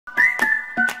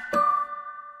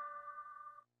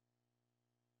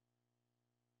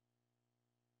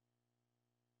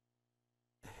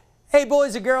Hey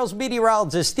boys and girls,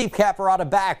 meteorologist Steve Caparotta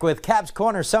back with Cap's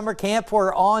Corner Summer Camp.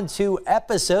 We're on to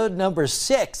episode number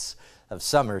 6 of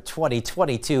summer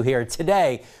 2022 here.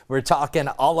 Today, we're talking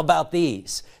all about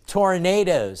these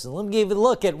tornadoes. And let me give you a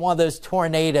look at one of those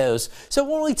tornadoes. So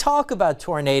when we talk about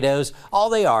tornadoes, all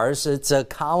they are is it's a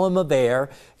column of air,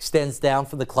 extends down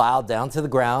from the cloud down to the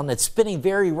ground. It's spinning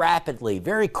very rapidly,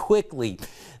 very quickly.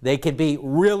 They can be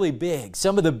really big.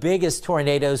 Some of the biggest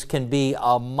tornadoes can be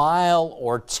a mile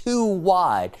or 2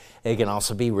 wide. They can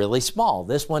also be really small.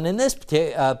 This one in this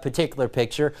particular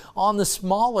picture on the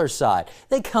smaller side.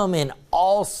 They come in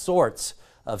all sorts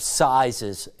of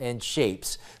sizes and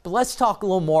shapes. But let's talk a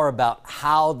little more about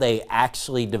how they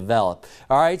actually develop.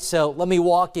 All right, so let me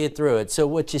walk you through it. So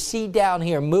what you see down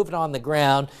here moving on the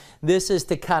ground, this is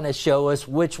to kind of show us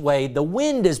which way the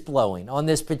wind is blowing on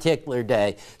this particular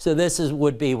day. So this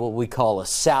would be what we call a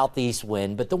southeast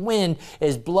wind, but the wind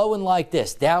is blowing like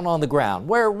this down on the ground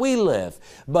where we live.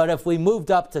 But if we moved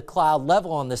up to cloud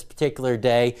level on this particular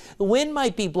day, the wind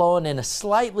might be blowing in a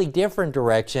slightly different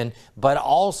direction, but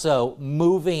also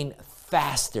moving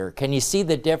faster. Can you see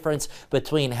the difference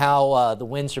between how the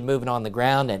winds are moving on the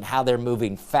ground and how they're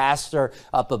moving faster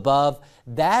up above?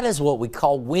 That is what we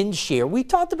call wind shear. We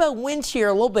talked about wind shear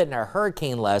a little bit in our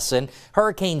hurricane lesson.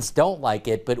 Hurricanes don't like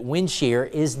it, but wind shear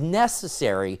is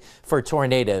necessary for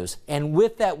tornadoes. And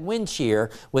with that wind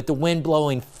shear, with the wind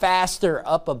blowing faster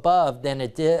up above than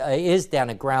it is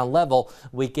down at ground level,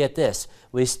 we get this.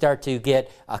 We start to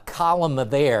get a column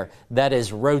of air that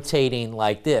is rotating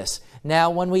like this.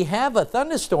 Now, when we have a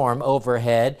thunderstorm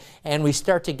overhead and we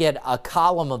start to get a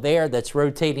column of air that's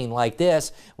rotating like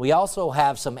this, we also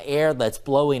have some air that's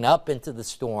blowing up into the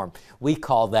storm. We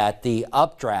call that the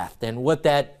updraft. And what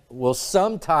that will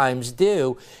sometimes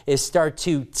do is start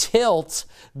to tilt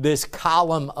this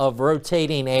column of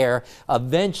rotating air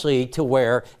eventually to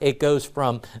where it goes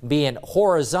from being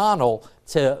horizontal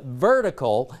to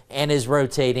vertical and is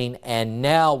rotating, and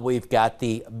now we've got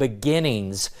the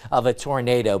beginnings of a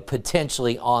tornado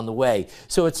potentially on the way.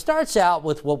 So it starts out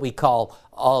with what we call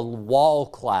a wall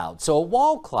cloud. So a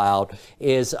wall cloud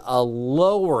is a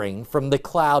lowering from the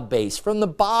cloud base, from the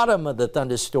bottom of the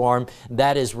thunderstorm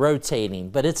that is rotating,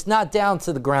 but it's not down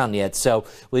to the ground yet. So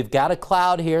we've got a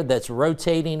cloud here that's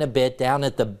rotating a bit down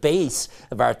at the base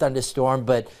of our thunderstorm,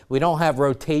 but we don't have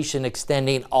rotation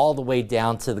extending all the way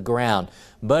down to the ground.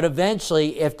 But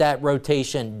eventually, if that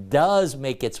rotation does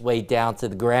make its way down to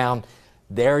the ground,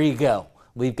 there you go.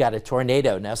 We've got a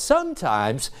tornado. Now,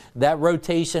 sometimes that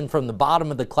rotation from the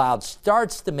bottom of the cloud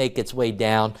starts to make its way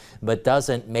down, but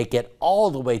doesn't make it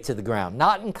all the way to the ground,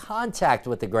 not in contact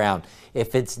with the ground.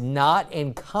 If it's not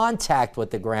in contact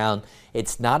with the ground,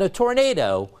 it's not a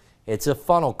tornado, it's a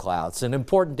funnel cloud. It's an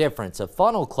important difference. A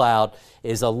funnel cloud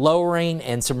is a lowering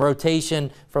and some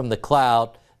rotation from the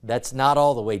cloud that's not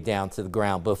all the way down to the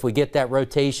ground. But if we get that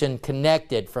rotation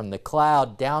connected from the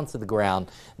cloud down to the ground,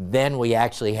 then we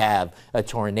actually have a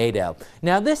tornado.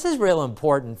 Now, this is real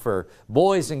important for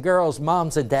boys and girls,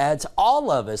 moms and dads,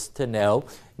 all of us to know.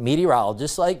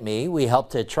 Meteorologists like me, we help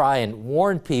to try and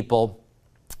warn people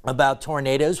about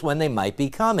tornadoes when they might be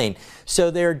coming.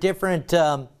 So there are different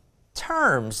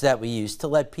terms that we use to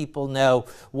let people know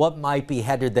what might be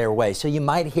headed their way. So you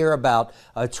might hear about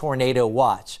a tornado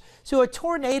watch. So a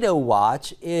tornado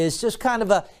watch is just kind of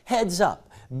a heads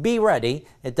up. Be ready.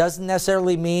 It doesn't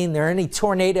necessarily mean there are any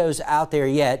tornadoes out there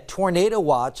yet. Tornado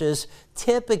watches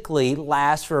typically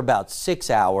last for about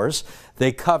 6 hours.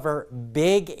 They cover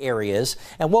big areas.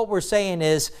 And what we're saying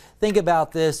is, think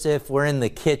about this if we're in the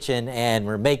kitchen and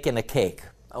we're making a cake,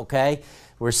 okay?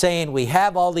 We're saying we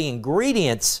have all the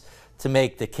ingredients to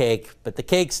make the cake, but the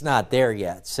cake's not there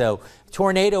yet. So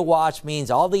tornado watch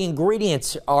means all the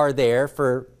ingredients are there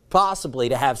for possibly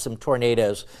to have some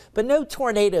tornadoes, but no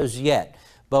tornadoes yet.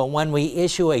 But when we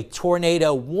issue a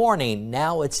tornado warning,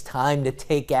 now it's time to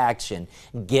take action.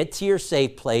 Get to your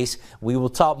safe place. We will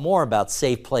talk more about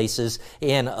safe places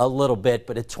in a little bit,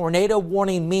 but a tornado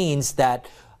warning means that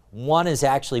one has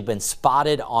actually been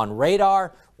spotted on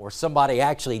radar, or somebody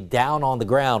actually down on the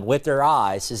ground with their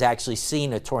eyes has actually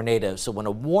seen a tornado. So when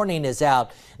a warning is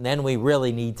out, then we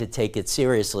really need to take it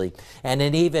seriously. And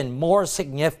an even more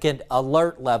significant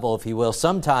alert level, if you will,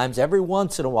 sometimes every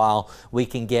once in a while we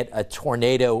can get a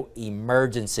tornado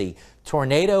emergency.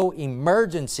 Tornado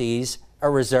emergencies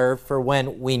are reserved for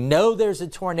when we know there's a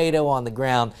tornado on the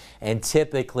ground, and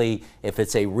typically if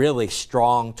it's a really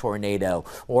strong tornado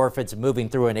or if it's moving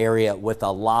through an area with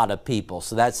a lot of people.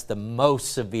 So that's the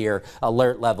most severe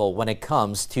alert level when it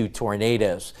comes to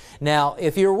tornadoes. Now,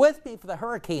 if you're with me for the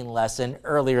hurricane lesson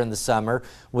earlier in the summer,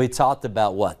 we talked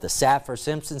about what? The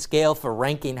Saffir-Simpson scale for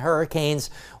ranking hurricanes.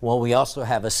 Well, we also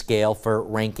have a scale for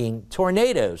ranking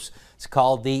tornadoes. It's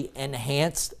called the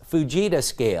Enhanced Fujita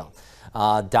scale.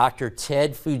 Dr.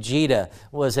 Ted Fujita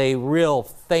was a real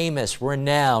famous,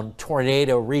 renowned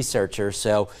tornado researcher,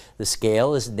 so the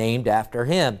scale is named after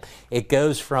him. It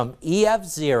goes from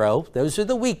EF0, those are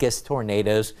the weakest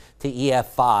tornadoes, to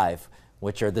EF5,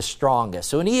 which are the strongest.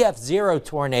 So an EF0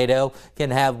 tornado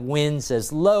can have winds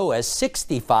as low as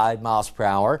 65 miles per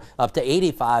hour, up to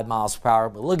 85 miles per hour.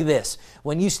 But look at this.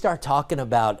 When you start talking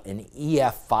about an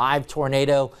EF5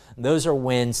 tornado, those are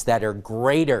winds that are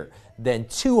greater than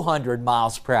 200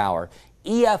 miles per hour.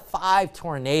 EF5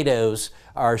 tornadoes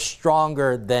are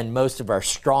stronger than most of our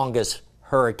strongest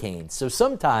hurricanes. So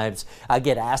sometimes I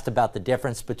get asked about the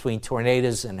difference between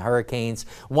tornadoes and hurricanes.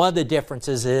 One of the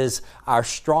differences is our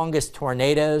strongest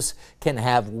tornadoes can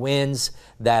have winds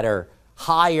that are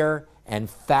higher and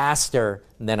faster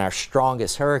than our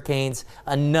strongest hurricanes.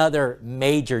 Another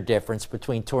major difference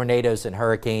between tornadoes and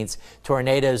hurricanes: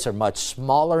 tornadoes are much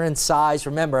smaller in size.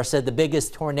 Remember, I said the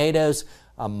biggest tornadoes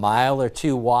a mile or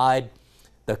two wide.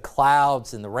 The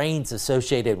clouds and the rains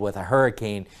associated with a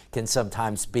hurricane can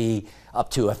sometimes be up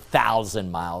to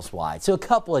 1,000 miles wide. So a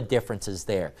couple of differences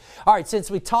there. All right, since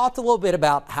we talked a little bit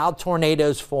about how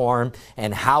tornadoes form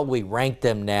and how we rank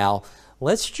them now,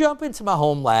 let's jump into my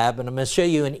home lab, and I'm going to show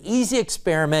you an easy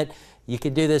experiment. You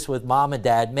can do this with mom and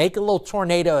dad. Make a little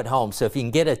tornado at home. So if you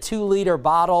can get a 2-liter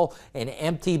bottle, an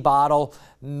empty bottle,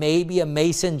 maybe a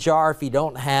mason jar if you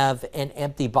don't have an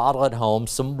empty bottle at home,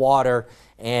 some water,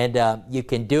 and you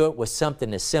can do it with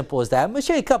something as simple as that. I'm going to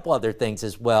show you a couple other things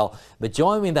as well, but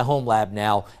join me in the home lab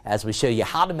now as we show you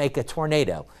how to make a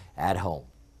tornado at home.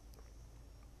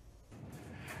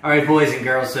 All right, boys and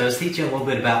girls, so I was teaching a little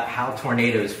bit about how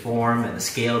tornadoes form and the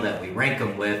scale that we rank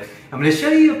them with. I'm going to show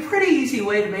you a pretty easy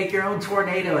way to make your own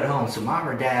tornado at home. So mom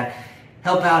or dad,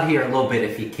 help out here a little bit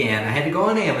if you can. I had to go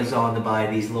on Amazon to buy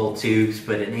these little tubes,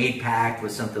 but an 8-pack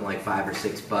was something like $5 or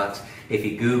 $6. If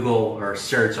you Google or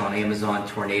search on Amazon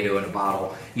tornado in a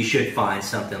bottle, you should find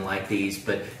something like these.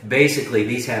 But basically,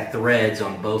 these have threads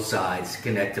on both sides to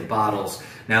connect to bottles.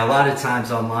 Now, a lot of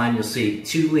times online, you'll see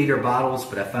 2-liter bottles,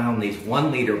 but I found these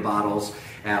 1-liter bottles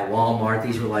at Walmart.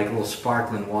 These were like little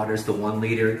sparkling waters, the 1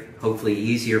 liter, hopefully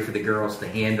easier for the girls to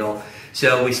handle.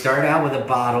 So we start out with a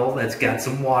bottle that's got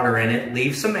some water in it,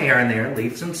 leave some air in there,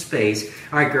 leave some space.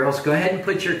 All right, girls, go ahead and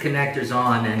put your connectors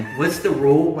on. And what's the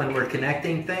rule when we're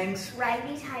connecting things?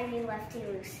 Righty-tighty,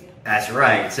 lefty-loosey. That's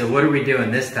right. So what are we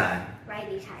doing this time?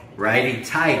 Righty-tighty.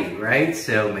 Righty-tighty, right?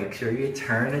 So make sure you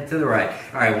turn it to the right.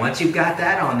 All right, once you've got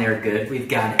that on there good, we've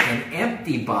got an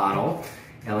empty bottle.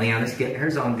 Eliana's getting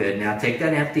hers on good. Now take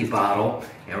that empty bottle,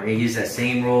 and we're going to use that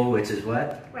same rule, which is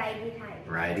what? Righty-tighty.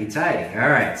 Righty-tighty. All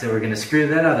right, so we're going to screw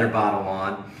that other bottle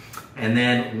on. And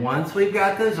then once we've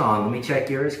got those on, let me check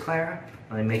yours, Clara.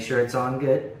 Let me make sure it's on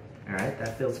good. All right,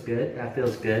 that feels good. That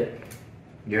feels good.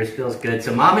 Yours feels good.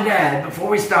 So mom and dad, before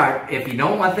we start, if you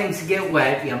don't want things to get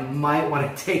wet, you might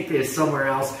want to take this somewhere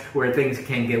else where things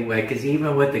can get wet, because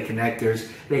even with the connectors,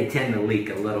 they tend to leak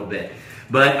a little bit.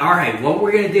 But all right, what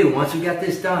we're going to do, once we got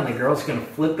this done, the girl's going to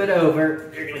flip it over.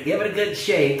 They're going to give it a good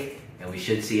shake, and we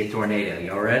should see a tornado.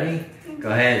 Y'all ready? Go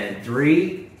ahead in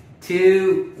 3,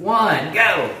 2, 1,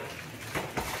 go!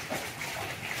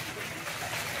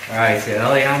 All right, so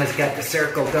Eliana's got the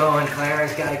circle going.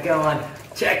 Clara's got it going.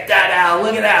 Check that out.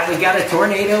 Look at that. We got a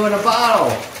tornado in a bottle.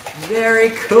 Very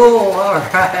cool. All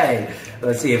right.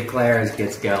 Let's see if Clara's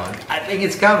gets going. I think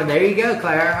it's coming. There you go,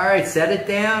 Clara. All right, set it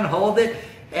down, hold it,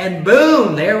 and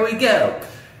boom, there we go.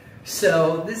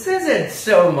 So this isn't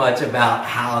so much about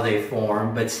how they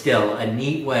form, but still a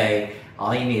neat way.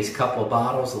 All you need is a couple of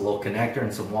bottles, a little connector,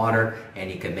 and some water,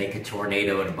 and you can make a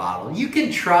tornado in a bottle. You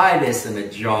can try this in a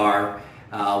jar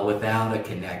without a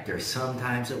connector.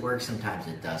 Sometimes it works, sometimes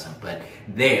it doesn't, but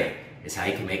there is how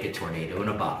you can make a tornado in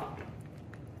a bottle.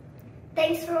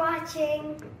 Thanks for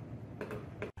watching.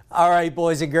 All right,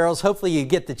 boys and girls, hopefully you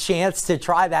get the chance to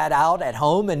try that out at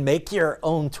home and make your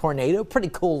own tornado. Pretty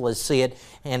cool to see it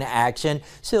in action.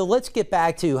 So let's get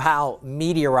back to how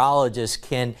meteorologists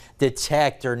can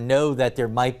detect or know that there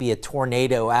might be a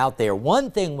tornado out there. One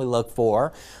thing we look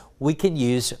for, we can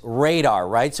use radar,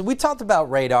 right? So we talked about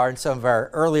radar in some of our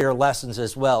earlier lessons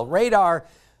as well. Radar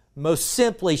most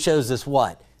simply shows us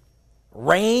what?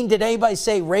 Rain. Did anybody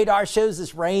say radar shows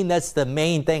us rain? That's the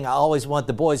main thing I always want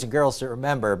the boys and girls to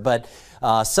remember. But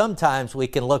sometimes we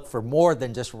can look for more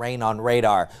than just rain on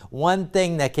radar. One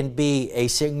thing that can be a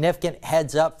significant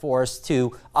heads up for us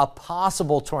to a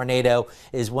possible tornado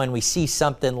is when we see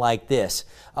something like this,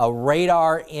 a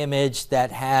radar image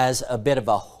that has a bit of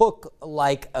a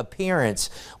hook-like appearance.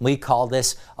 We call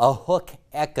this a hook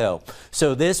echo.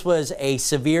 So this was a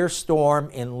severe storm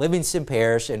in Livingston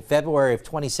Parish in February of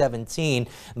 2017,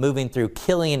 moving through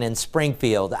Killeen and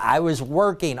Springfield. I was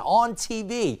working on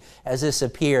TV as this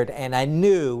appeared, and I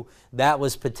knew that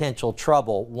was potential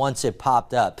trouble once it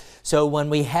popped up. So when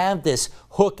we have this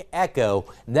hook echo,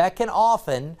 that can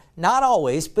often, not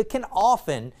always, but can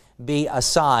often be a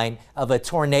sign of a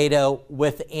tornado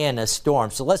within a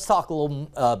storm. So let's talk a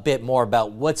little bit more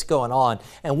about what's going on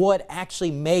and what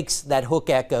actually makes that hook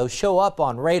echo show up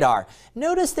on radar.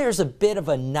 Notice there's a bit of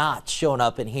a notch showing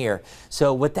up in here.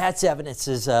 So what that's evidence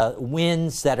is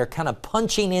winds that are kind of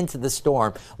punching into the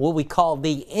storm, what we call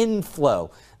the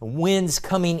inflow. Winds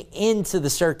coming into the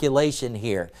circulation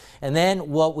here. And then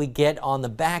what we get on the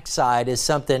backside is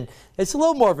something, it's a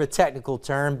little more of a technical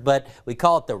term, but we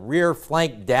call it the rear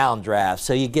flank downdraft.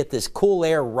 So you get this cool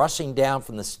air rushing down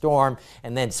from the storm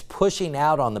and then it's pushing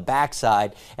out on the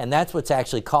backside, and that's what's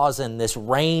actually causing this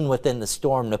rain within the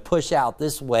storm to push out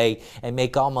this way and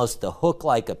make almost a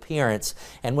hook-like appearance.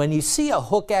 And when you see a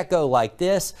hook echo like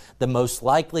this, the most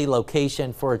likely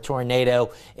location for a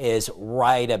tornado is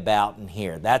right about in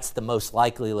here. That's the most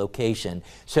likely location.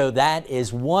 So that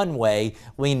is one way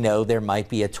we know there might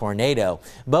be a tornado.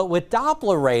 But with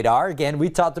Doppler radar, again, we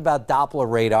talked about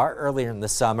Doppler radar earlier in the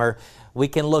summer, we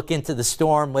can look into the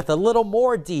storm with a little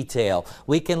more detail.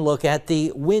 We can look at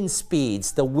the wind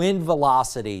speeds, the wind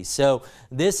velocity. So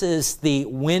this is the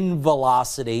wind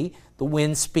velocity, the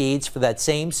wind speeds for that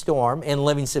same storm in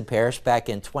Livingston Parish back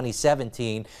in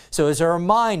 2017. So as a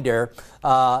reminder,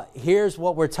 here's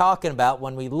what we're talking about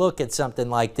when we look at something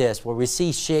like this, where we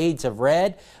see shades of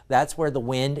red. That's where the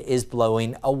wind is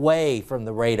blowing away from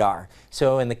the radar.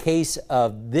 So in the case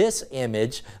of this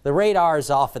image, the radar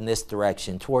is off in this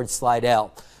direction towards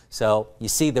Slidell. So you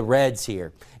see the reds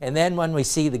here. And then when we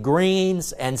see the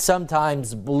greens and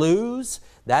sometimes blues,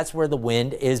 that's where the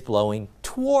wind is blowing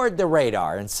toward the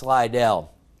radar in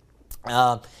Slidell.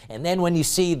 And then when you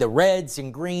see the reds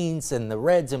and greens and the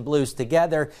reds and blues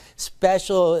together,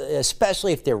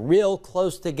 especially if they're real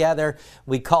close together,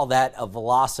 we call that a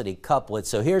velocity couplet.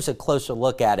 So here's a closer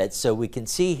look at it. So we can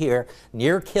see here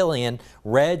near Killeen,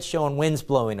 red showing winds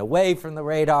blowing away from the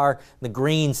radar, the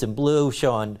greens and blue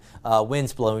showing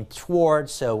winds blowing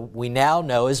towards. So we now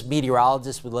know, as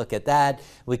meteorologists, we look at that,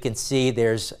 we can see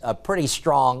there's a pretty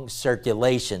strong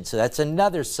circulation. So that's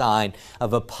another sign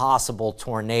of a possible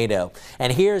tornado.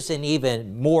 And here's an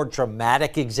even more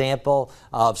dramatic example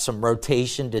of some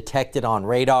rotation detected on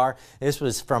radar. This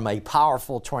was from a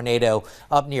powerful tornado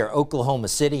up near Oklahoma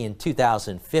City in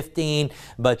 2015,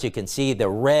 but you can see the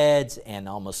reds and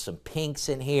almost some pinks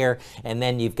in here, and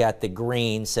then you've got the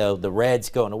green. So the reds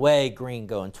going away, green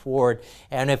going toward.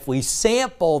 And if we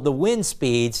sample the wind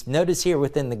speeds, notice here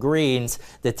within the greens,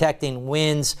 detecting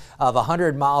winds of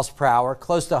 100 miles per hour,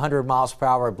 close to 100 miles per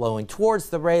hour blowing towards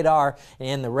the radar, and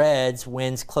in the red,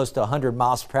 winds close to 100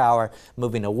 miles per hour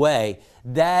moving away.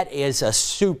 That is a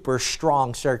super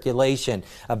strong circulation,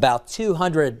 about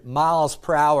 200 miles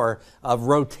per hour of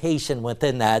rotation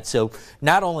within that. So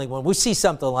not only when we see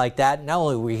something like that, not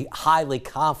only are we highly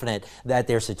confident that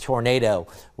there's a tornado,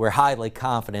 we're highly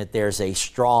confident there's a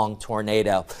strong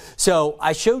tornado. So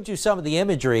I showed you some of the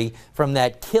imagery from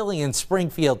that Killeen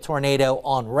Springfield tornado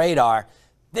on radar.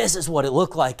 This is what it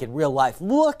looked like in real life.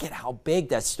 Look at how big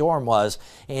that storm was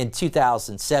in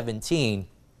 2017.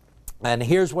 And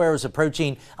here's where it was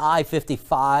approaching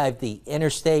I-55, the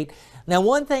interstate. Now,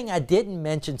 one thing I didn't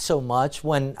mention so much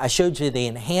when I showed you the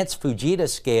enhanced Fujita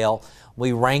scale,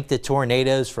 we ranked the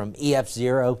tornadoes from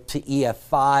EF0 to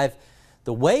EF5.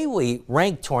 The way we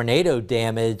rank tornado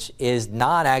damage is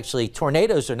not actually,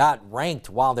 tornadoes are not ranked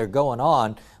while they're going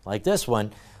on like this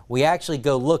one. We actually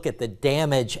go look at the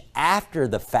damage after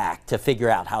the fact to figure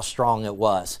out how strong it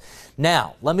was.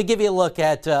 Now, let me give you a look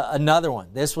at another one.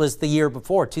 This was the year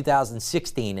before,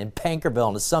 2016, in Pankerville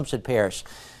in Assumption Parish.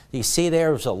 You see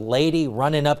there was a lady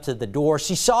running up to the door.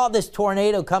 She saw this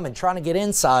tornado coming, trying to get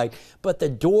inside, but the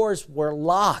doors were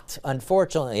locked,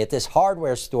 unfortunately, at this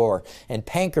hardware store in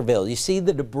Pankerville. You see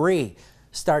the debris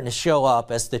starting to show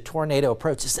up as the tornado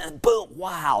approaches, and boom,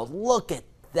 wow, look at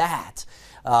that.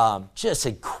 Just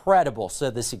incredible. incredible.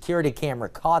 So the security camera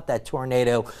caught that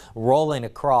tornado rolling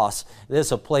across.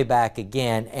 This will play back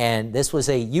again, and this was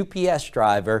a UPS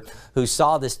driver who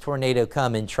saw this tornado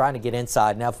coming, trying to get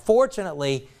inside. Now,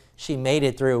 fortunately, she made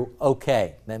it through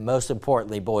okay. And most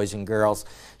importantly, boys and girls,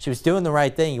 she was doing the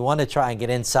right thing. You want to try and get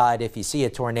inside if you see a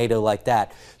tornado like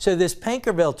that. So this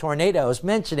Pankerville tornado is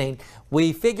mentioning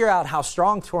we figure out how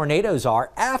strong tornadoes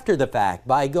are after the fact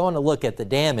by going to look at the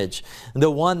damage.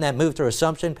 The one that moved through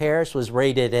Assumption Parish was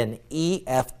rated an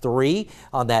EF3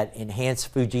 on that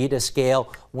enhanced Fujita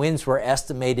scale. Winds were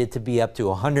estimated to be up to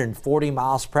 140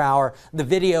 miles per hour. The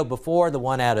video before, the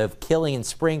one out of Killeen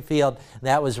Springfield,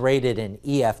 that was rated an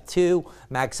EF2.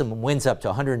 Maximum winds up to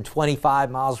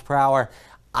 125 miles per hour.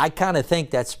 I kind of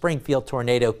think that Springfield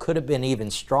tornado could have been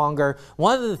even stronger.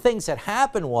 One of the things that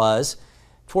happened was,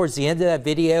 towards the end of that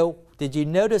video, did you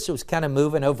notice it was kind of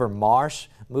moving over marsh,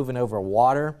 moving over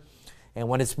water? And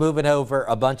when it's moving over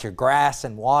a bunch of grass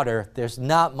and water, there's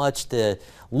not much to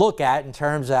look at in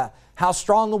terms of how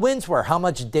strong the winds were, how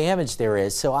much damage there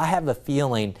is. So I have a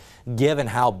feeling, given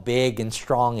how big and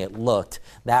strong it looked,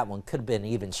 that one could have been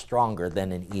even stronger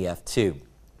than an EF2.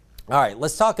 All right,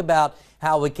 let's talk about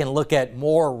how we can look at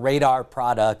more radar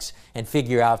products and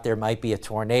figure out there might be a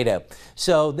tornado.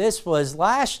 So this was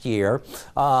last year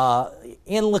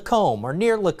in Lacombe, or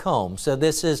near Lacombe. So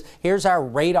here's our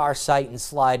radar site in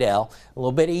Slidell, a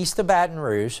little bit east of Baton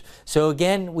Rouge. So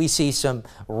again, we see some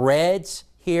reds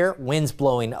here, winds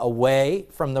blowing away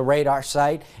from the radar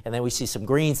site, and then we see some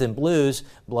greens and blues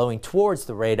blowing towards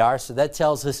the radar. So that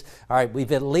tells us, all right,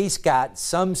 we've at least got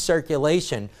some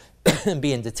circulation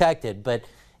being detected. But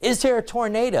is there a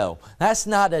tornado? That's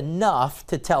not enough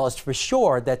to tell us for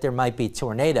sure that there might be a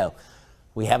tornado.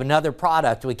 We have another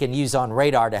product we can use on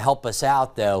radar to help us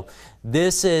out, though.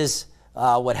 This is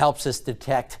what helps us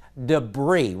detect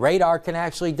debris. Radar can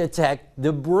actually detect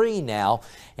debris now.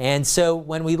 And so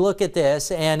when we look at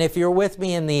this, and if you're with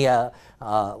me in the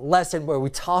lesson where we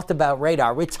talked about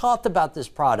radar, we talked about this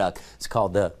product. It's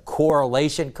called the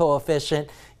correlation coefficient.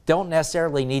 Don't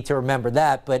necessarily need to remember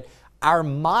that, but our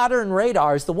modern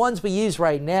radars, the ones we use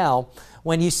right now,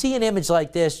 when you see an image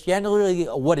like this, generally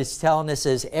what it's telling us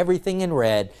is everything in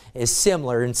red is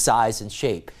similar in size and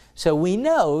shape. So we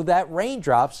know that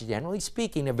raindrops, generally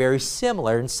speaking, are very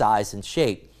similar in size and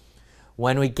shape.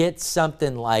 When we get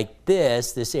something like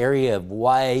this area of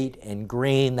white and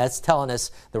green, that's telling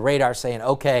us, the radar saying,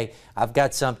 okay, I've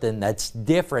got something that's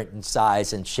different in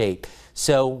size and shape.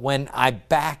 So when I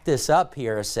back this up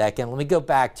here a second, let me go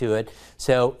back to it.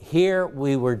 So here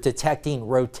we were detecting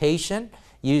rotation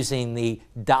using the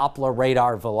Doppler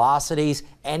radar velocities,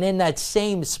 and in that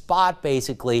same spot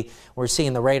basically we're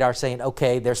seeing the radar saying,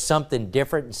 okay, there's something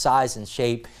different in size and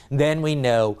shape. Then we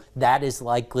know that is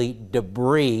likely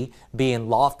debris being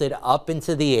lofted up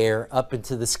into the air, up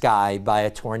into the sky by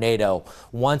a tornado.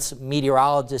 Once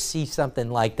meteorologists see something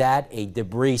like that, a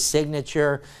debris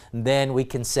signature, then we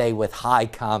can say with high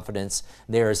confidence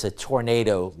there is a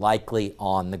tornado likely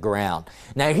on the ground.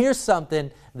 Now here's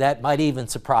something that might even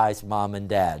surprise mom and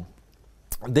dad.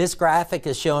 This graphic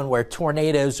is showing where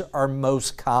tornadoes are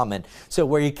most common. So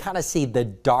where you kind of see the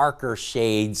darker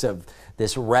shades of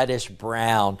this reddish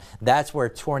brown, that's where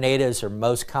tornadoes are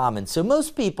most common. So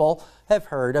most people have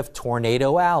heard of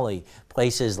Tornado Alley,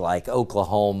 places like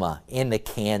Oklahoma, into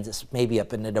Kansas, maybe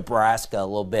up into Nebraska a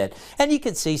little bit. And you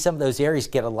can see some of those areas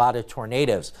get a lot of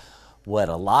tornadoes. What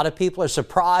a lot of people are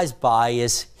surprised by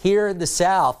is here in the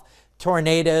South,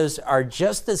 tornadoes are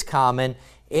just as common,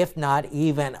 if not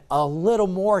even a little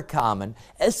more common,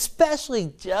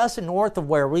 especially just north of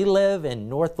where we live in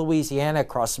North Louisiana,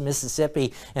 across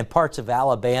Mississippi and parts of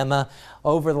Alabama.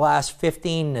 Over the last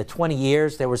 15 to 20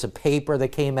 years, there was a paper that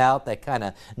came out that kind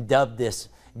of dubbed this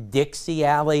Dixie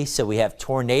Alley. So we have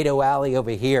Tornado Alley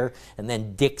over here, and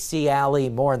then Dixie Alley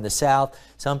more in the south.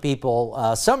 Some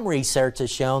people, some research has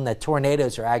shown that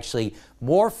tornadoes are actually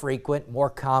more frequent, more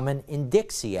common in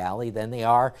Dixie Alley than they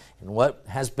are in what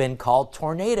has been called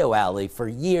Tornado Alley for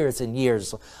years and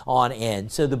years on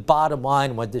end. So the bottom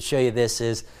line, I wanted to show you this,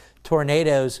 is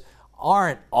tornadoes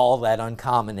aren't all that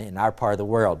uncommon in our part of the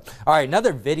world. All right,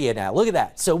 another video now. Look at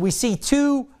that. So we see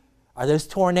two. Are those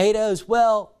tornadoes?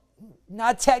 Well,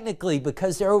 not technically,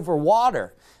 because they're over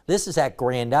water. This is at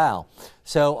Grand Isle.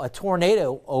 So a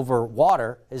tornado over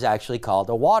water is actually called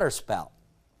a waterspout.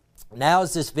 Now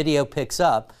as this video picks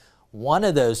up, one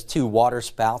of those two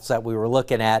waterspouts that we were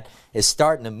looking at is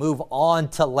starting to move on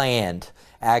to land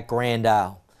at Grand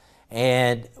Isle.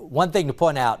 And one thing to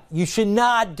point out, you should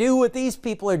not do what these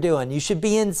people are doing. You should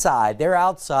be inside. They're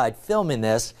outside filming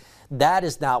this. That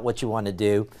is not what you want to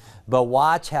do. But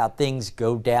watch how things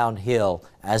go downhill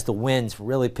as the winds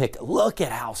really pick. Look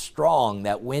at how strong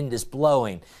that wind is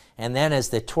blowing. And then as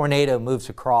the tornado moves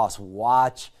across,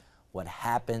 watch what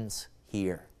happens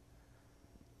here.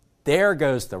 There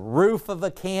goes the roof of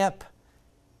a camp,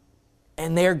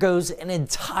 and there goes an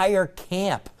entire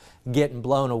camp getting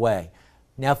blown away.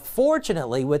 Now,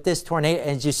 fortunately, with this tornado,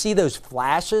 as you see those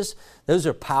flashes, those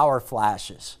are power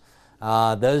flashes.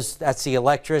 That's the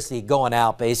electricity going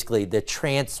out, basically, the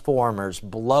transformers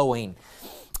blowing.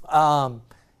 And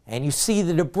you see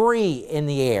the debris in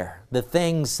the air, the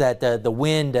things that the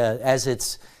wind, as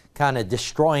it's kind of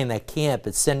destroying that camp,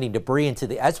 it's sending debris into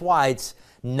the, that's why it's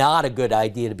not a good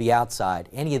idea to be outside.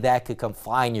 Any of that could come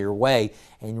flying your way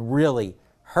and really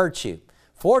hurt you.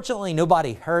 Fortunately,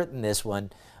 nobody hurt in this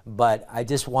one, but I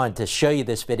just wanted to show you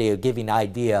this video, give you an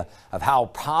idea of how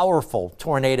powerful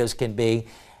tornadoes can be.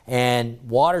 And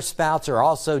water spouts are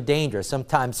also dangerous.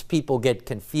 Sometimes people get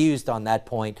confused on that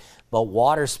point, but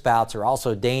water spouts are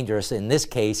also dangerous. In this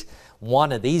case,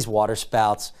 one of these water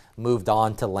spouts moved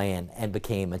on to land and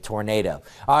became a tornado.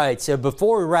 All right, so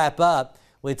before we wrap up,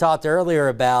 we talked earlier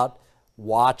about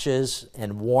watches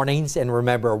and warnings. And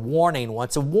remember, a warning,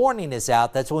 once a warning is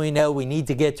out, that's when we know we need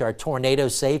to get to our tornado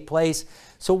safe place.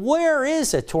 So where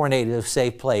is a tornado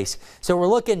safe place? So we're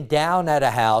looking down at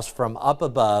a house from up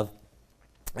above.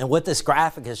 And what this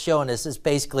graphic is showing us is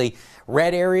basically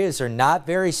red areas are not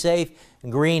very safe,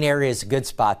 and green areas is a good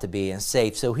spot to be and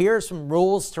safe. So here are some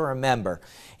rules to remember.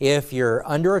 If you're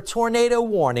under a tornado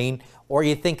warning or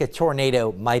you think a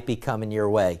tornado might be coming your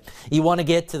way, you want to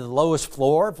get to the lowest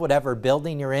floor of whatever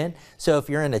building you're in. So if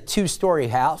you're in a two-story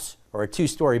house or a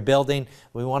two-story building,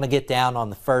 we want to get down on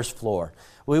the first floor.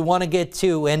 We want to get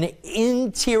to an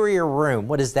interior room.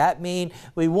 What does that mean?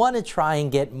 We want to try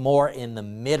and get more in the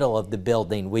middle of the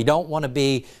building. We don't want to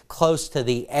be close to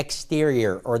the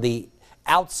exterior or the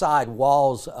outside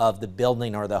walls of the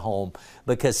building or the home,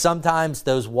 because sometimes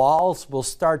those walls will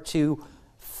start to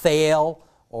fail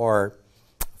or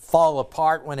fall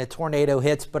apart when a tornado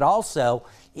hits. But also,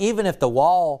 even if the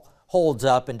wall holds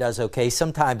up and does okay,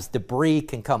 sometimes debris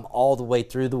can come all the way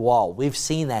through the wall. We've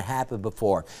seen that happen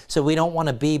before. So we don't want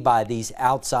to be by these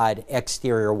outside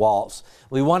exterior walls.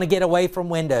 We want to get away from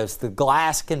windows. The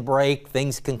glass can break,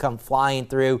 things can come flying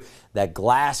through. That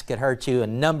glass could hurt you. A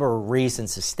number of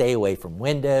reasons to stay away from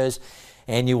windows.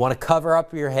 And you want to cover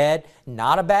up your head.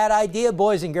 Not a bad idea,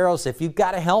 boys and girls. If you've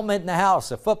got a helmet in the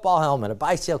house, a football helmet,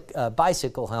 a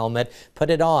bicycle helmet, put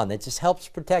it on. That just helps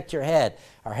protect your head.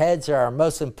 Our heads are our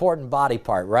most important body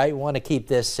part, right? We want to keep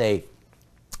this safe.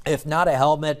 If not a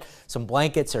helmet, some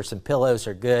blankets or some pillows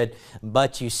are good.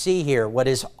 But you see here, what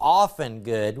is often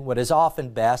good, what is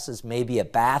often best is maybe a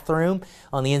bathroom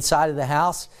on the inside of the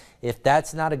house. If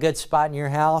that's not a good spot in your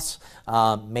house,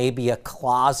 maybe a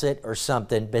closet or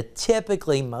something. But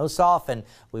typically, most often,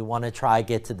 we want to try to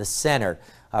get to the center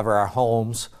of our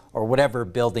homes or whatever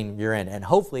building you're in. And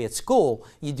hopefully at school,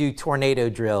 you do tornado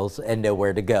drills and know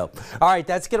where to go. All right,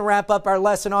 that's going to wrap up our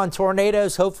lesson on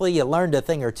tornadoes. Hopefully you learned a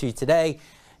thing or two today.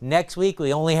 Next week,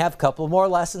 we only have a couple more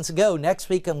lessons to go. Next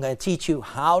week, I'm going to teach you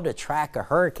how to track a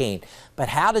hurricane, but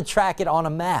how to track it on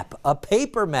a map, a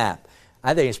paper map.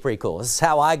 I think it's pretty cool. This is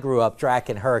how I grew up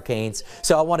tracking hurricanes,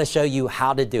 so I want to show you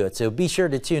how to do it. So be sure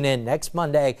to tune in next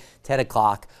Monday, 10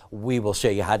 o'clock. We will show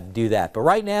you how to do that. But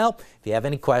right now, if you have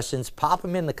any questions, pop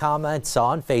them in the comments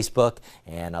on Facebook,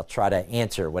 and I'll try to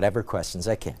answer whatever questions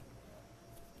I can.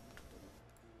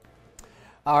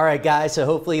 All right, guys, so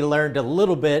hopefully you learned a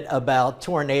little bit about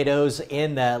tornadoes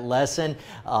in that lesson.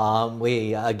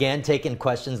 We, again, taking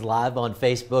questions live on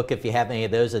Facebook if you have any of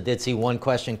those. I did see one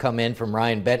question come in from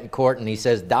Ryan Betancourt, and he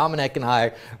says, Dominic and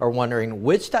I are wondering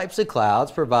which types of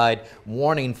clouds provide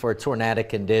warning for tornadic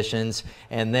conditions.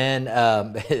 And then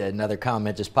another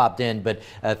comment just popped in, but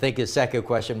I think his second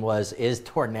question was, is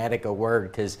tornadic a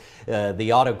word? Because the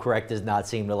autocorrect does not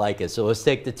seem to like it. So let's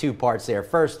take the two parts there.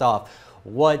 First off,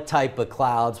 what type of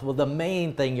clouds? Well, the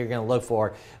main thing you're going to look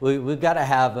for, we've got to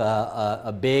have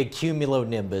a big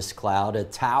cumulonimbus cloud, a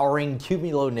towering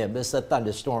cumulonimbus, a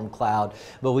thunderstorm cloud.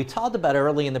 But we talked about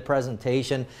early in the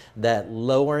presentation that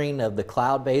lowering of the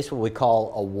cloud base, what we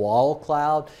call a wall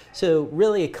cloud. So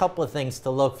really a couple of things to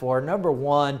look for. Number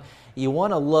one, you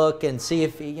want to look and see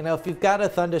if, if you've got a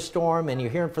thunderstorm and you're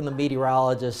hearing from the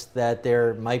meteorologist that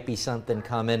there might be something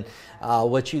coming,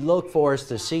 what you look for is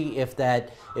to see if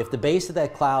the base of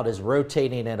that cloud is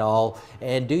rotating at all,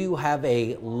 and do you have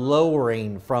a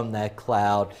lowering from that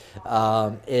cloud.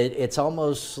 It's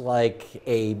almost like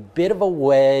a bit of a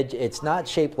wedge. It's not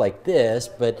shaped like this,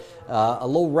 but a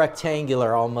little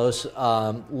rectangular almost,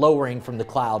 lowering from the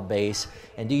cloud base.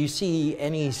 And do you see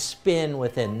any spin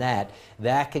within that?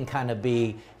 That can kind of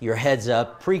be your heads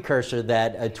up precursor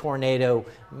that a tornado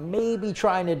may be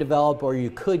trying to develop, or you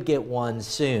could get one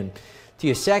soon. To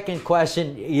your second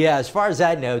question, yeah, as far as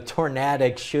I know,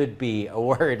 tornadic should be a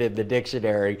word in the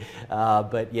dictionary.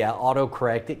 But yeah,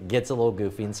 autocorrect, it gets a little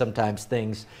goofy, and sometimes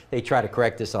they try to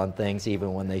correct us on things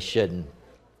even when they shouldn't.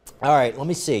 All right, let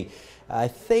me see. I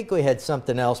think we had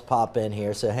something else pop in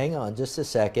here, so hang on just a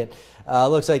second.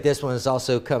 Looks like this one is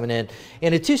also coming in.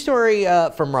 In a two-story,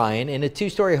 from Ryan, in a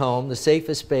two-story home, the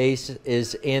safest space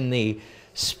is in the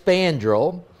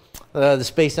spandrel. The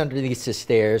space underneath the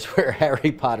stairs where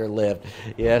Harry Potter lived.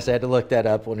 Yes, I had to look that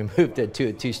up when he moved into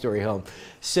a two-story home.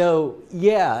 So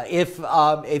yeah,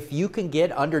 if you can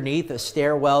get underneath a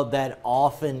stairwell, that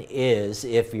often is,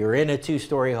 if you're in a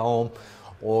two-story home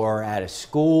or at a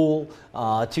school,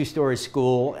 two-story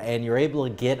school, and you're able to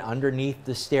get underneath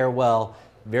the stairwell,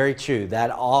 very true. That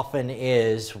often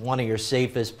is one of your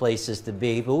safest places to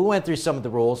be. But we went through some of the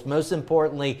rules. Most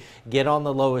importantly, get on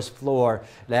the lowest floor.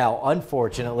 Now,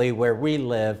 unfortunately, where we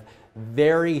live,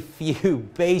 very few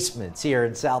basements here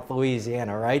in South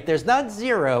Louisiana, right? There's not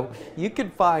zero. You can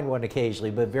find one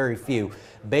occasionally, but very few.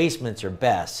 Basements are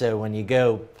best. So when you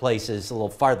go places a little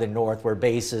farther north where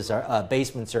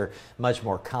basements are much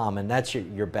more common, that's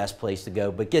your best place to go.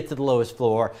 But get to the lowest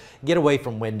floor, get away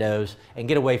from windows, and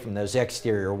get away from those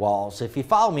exterior walls. If you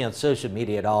follow me on social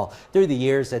media at all, through the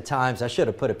years, at times, I should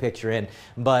have put a picture in,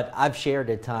 but I've shared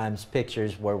at times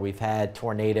pictures where we've had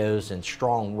tornadoes and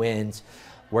strong winds,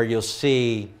 where you'll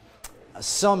see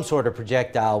some sort of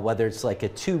projectile, whether it's like a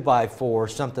 2x4,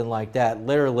 something like that,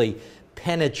 literally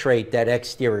penetrate that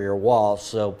exterior wall.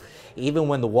 So even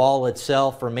when the wall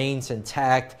itself remains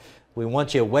intact, we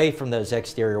want you away from those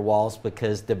exterior walls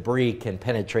because debris can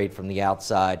penetrate from the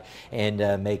outside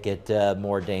and make it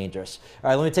more dangerous. All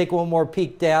right, let me take one more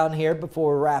peek down here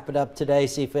before we wrap it up today,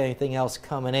 see if anything else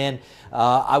coming in.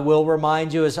 I will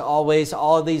remind you, as always,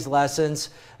 all of these lessons,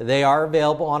 they are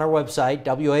available on our website,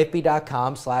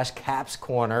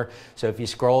 wafb.com/capscorner. So if you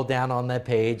scroll down on that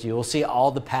page, you will see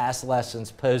all the past lessons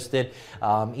posted.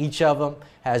 Each of them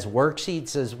has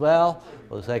worksheets as well.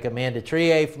 Looks like Amanda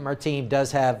Trier from our team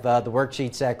does have the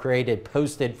worksheets that created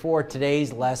posted for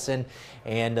today's lesson,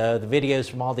 and the videos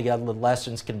from all the other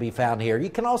lessons can be found here. You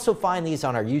can also find these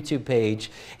on our YouTube page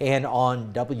and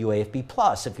on WAFB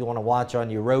Plus if you want to watch on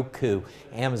your Roku,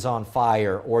 Amazon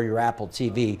Fire, or your Apple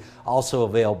TV, also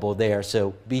available there,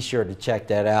 so be sure to check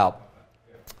that out.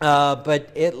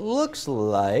 But it looks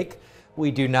like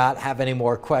we do not have any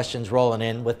more questions rolling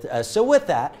in. So with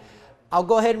that, I'll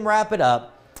go ahead and wrap it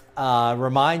up.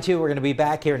 Remind you, we're going to be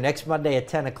back here next Monday at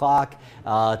 10 o'clock.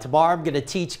 Tomorrow I'm going to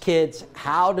teach kids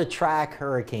how to track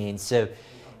hurricanes. So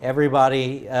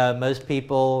everybody, most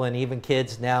people and even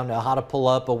kids now know how to pull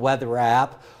up a weather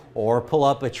app or pull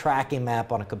up a tracking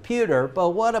map on a computer,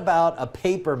 but what about a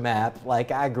paper map like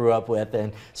I grew up with,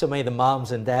 and so many of the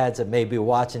moms and dads that may be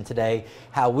watching today,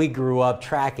 how we grew up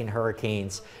tracking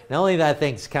hurricanes. Not only that, I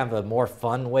think it's kind of a more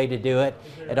fun way to do it,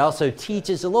 it also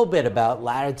teaches a little bit about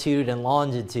latitude and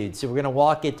longitude. So we're going to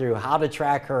walk you through how to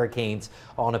track hurricanes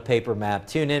on a paper map.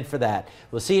 Tune in for that.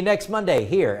 We'll see you next Monday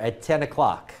here at 10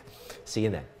 o'clock. See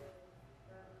you then.